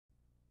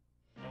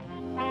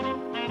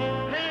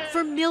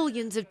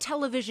millions of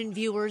television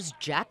viewers,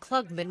 Jack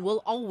Klugman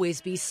will always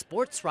be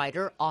sports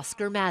writer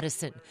Oscar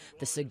Madison,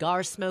 the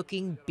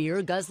cigar-smoking,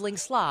 beer-guzzling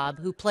slob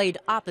who played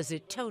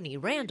opposite Tony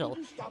Randall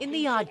in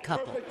The Odd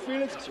Couple.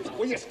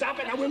 Will you stop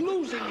it? Now we're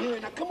losing here.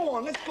 Now come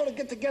on, let's go to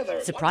get together.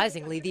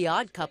 Surprisingly, The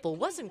Odd Couple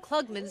wasn't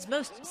Klugman's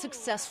most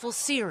successful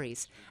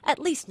series, at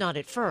least not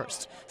at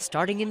first.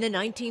 Starting in the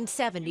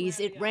 1970s,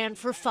 it ran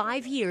for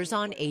 5 years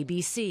on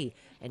ABC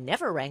and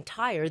never ranked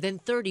higher than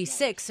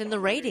 36 in the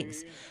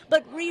ratings.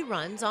 But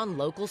reruns on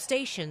local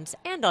stations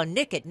and on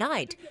Nick at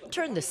Night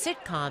turned the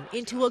sitcom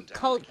into a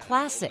cult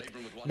classic,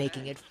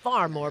 making it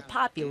far more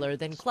popular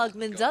than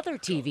Klugman's other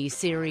TV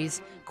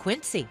series,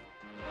 Quincy.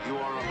 You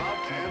are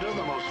about to enter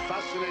the most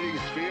fascinating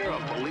sphere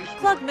of police.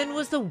 Klugman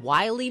was the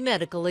wily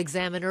medical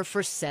examiner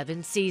for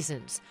 7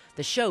 seasons.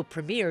 The show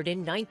premiered in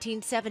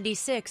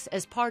 1976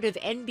 as part of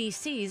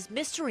NBC's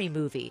Mystery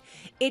Movie.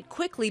 It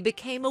quickly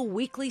became a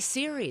weekly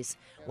series.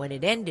 When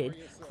it ended,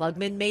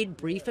 Klugman made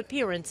brief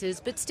appearances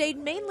but stayed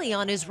mainly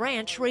on his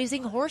ranch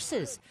raising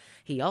horses.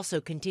 He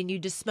also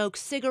continued to smoke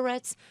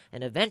cigarettes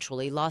and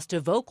eventually lost a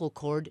vocal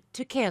cord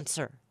to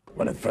cancer.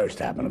 When it first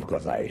happened, of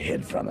course, I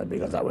hid from it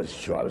because I was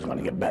sure I was going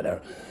to get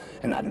better.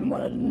 And I didn't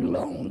want it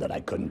known that I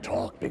couldn't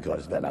talk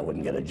because then I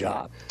wouldn't get a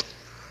job.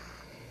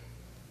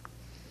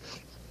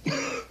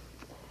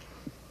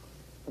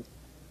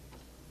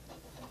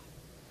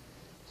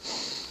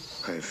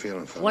 How you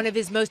feeling, fella? One of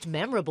his most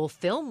memorable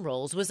film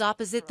roles was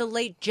opposite the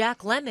late Jack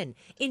Lemmon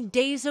in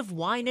Days of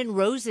Wine and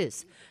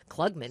Roses.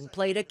 Klugman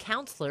played a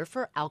counselor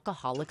for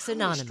Alcoholics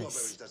Anonymous. How many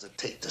strawberries does it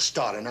take to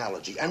start an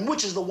allergy? And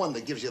which is the one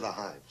that gives you the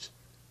hives?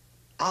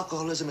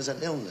 Alcoholism is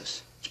an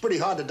illness. It's pretty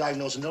hard to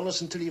diagnose an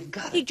illness until you've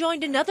got it. He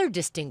joined another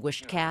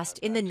distinguished cast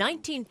in the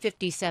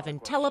 1957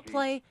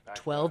 teleplay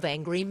 12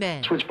 Angry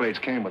Men.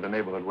 Switchblades came with the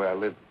neighborhood where I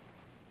lived.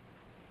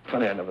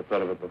 Funny, I never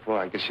thought of it before.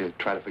 I guess you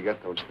try to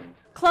forget those things.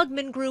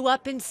 Klugman grew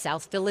up in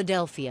South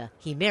Philadelphia.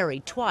 He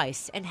married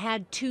twice and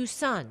had 2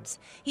 sons.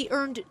 He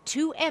earned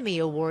 2 Emmy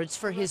Awards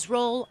for his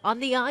role on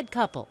The Odd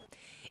Couple.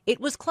 It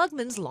was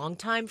Klugman's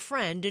longtime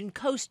friend and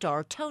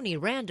co-star Tony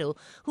Randall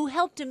who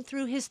helped him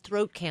through his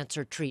throat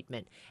cancer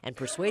treatment and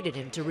persuaded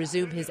him to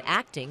resume his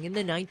acting in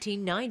the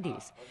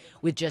 1990s.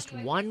 With just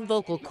 1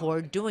 vocal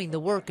cord doing the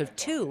work of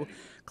 2,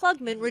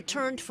 Klugman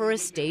returned for a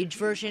stage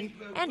version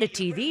and a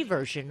TV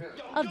version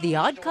of The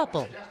Odd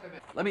Couple.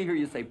 Let me hear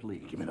you say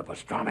please. Give me the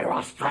pastrami or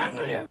I'll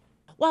strangle you.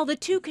 While the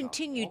two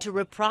continued to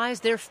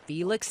reprise their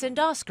Felix and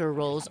Oscar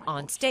roles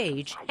on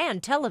stage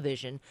and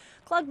television,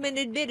 Klugman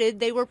admitted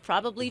they were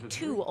probably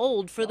too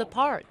old for the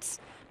parts.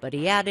 But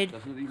he added,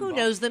 "Who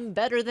knows them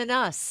better than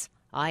us?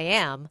 I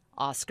am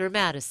Oscar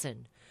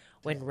Madison."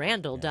 When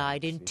Randall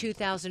died in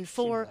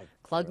 2004,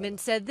 Klugman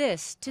said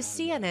this to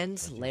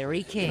CNN's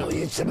Larry King.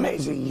 It's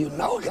amazing. You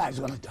know a guy's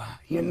going to die.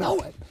 You know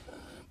it.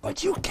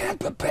 But you can't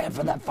prepare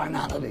for that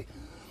finality.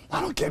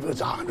 I don't care if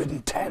it's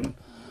 110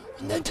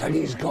 when they tell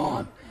you he's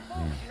gone.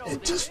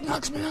 It just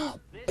knocks me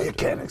out. You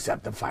can't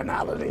accept the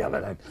finality of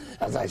it. And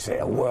as I say,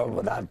 a world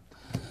without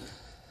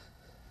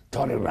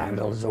Tony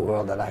Randall is a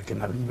world that I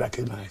cannot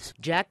recognize.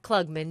 Jack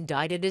Klugman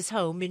died at his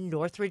home in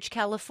Northridge,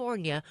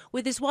 California,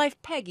 with his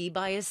wife Peggy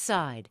by his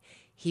side.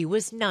 He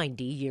was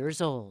 90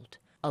 years old.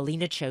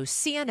 Alina Cho,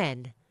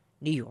 CNN,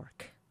 New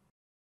York.